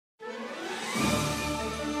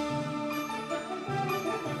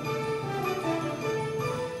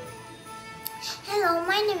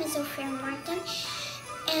My name is Martin,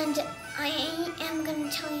 and I am going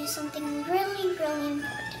to tell you something really, really important.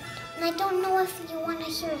 And I don't know if you want to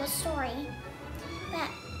hear the story, but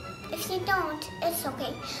if you don't, it's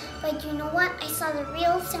okay. But you know what? I saw the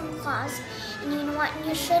real Santa Claus, and you know what?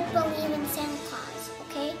 You should believe in Santa Claus,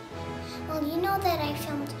 okay? Well, you know that I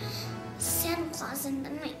filmed Santa Claus in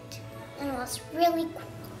the night, and it was really cool.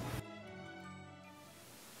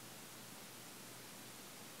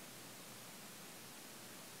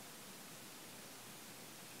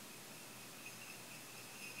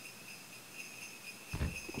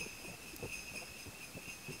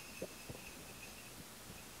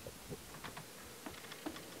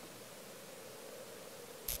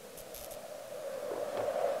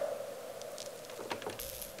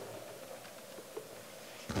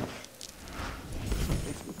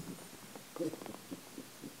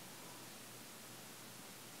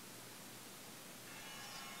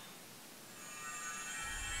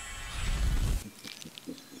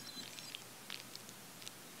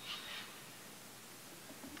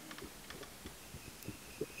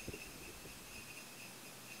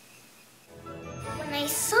 I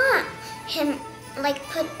saw him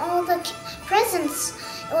put all the presents.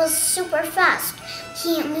 It was super fast.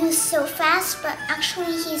 He moves so fast, but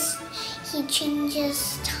actually he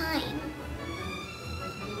changes time.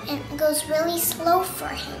 And it goes really slow for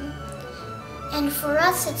him. And for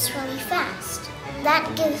us, it's really fast. That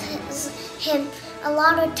gives him a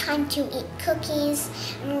lot of time to eat cookies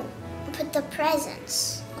and put the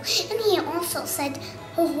presents. And he also said,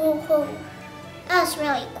 ho, ho, ho. That was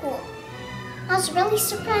really cool. I was really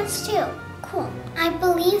surprised too. Cool. I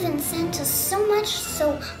believe in Santa so much,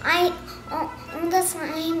 so all the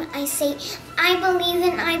time I say, I believe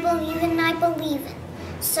in, I believe in, I believe in.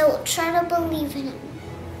 So try to believe in him,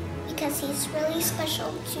 because he's really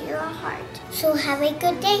special to your heart. So have a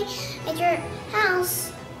good day at your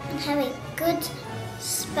house, and have a good,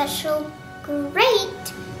 special,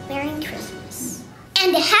 great Merry Christmas.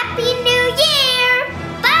 And a Happy New